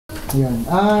Yun.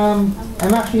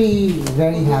 I'm actually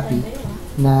very happy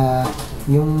na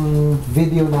yung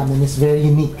video namin is very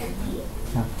unique.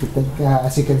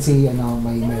 As you can see,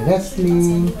 may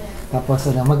wrestling, tapos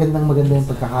maganda yung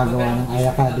pagkakagawa ng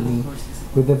iAcademy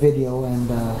with the video, and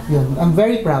yun, I'm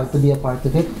very proud to be a part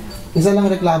of it. Isa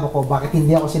lang reklamo ko, bakit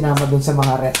hindi ako sinama dun sa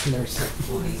mga wrestlers?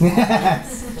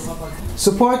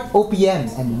 Support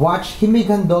OPM and watch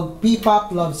Himighandog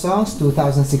P-Pop Love Songs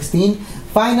 2016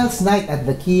 Finals Night at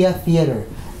the Kia Theater,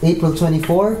 April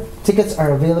 24. Tickets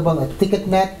are available at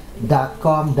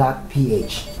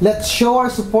ticketnet.com.ph. Let's show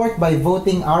our support by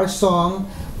voting our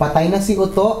song Patay na si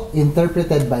Uto,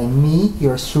 interpreted by me,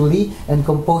 yours truly, and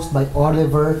composed by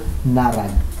Oliver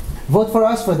Naran. Vote for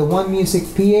us for the One Music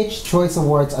PH Choice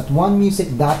Awards at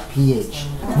onemusic.ph.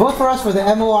 Vote for us for the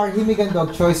MOR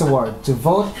Himigandog Choice Award. To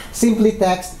vote, simply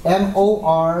text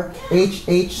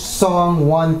MORHH Song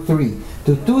 13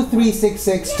 to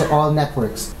 2366 to all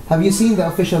networks. Have you seen the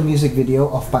official music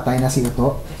video of Patay na si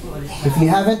Uto? If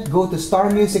you haven't, go to Star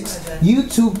Music's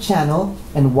YouTube channel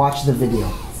and watch the video.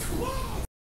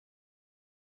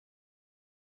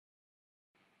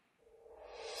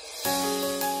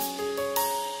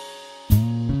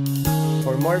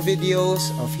 For more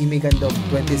videos of Himigandog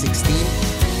 2016,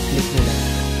 click nyo lang.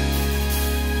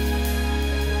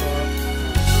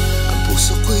 Ang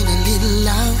puso ko'y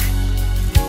nalilalaw,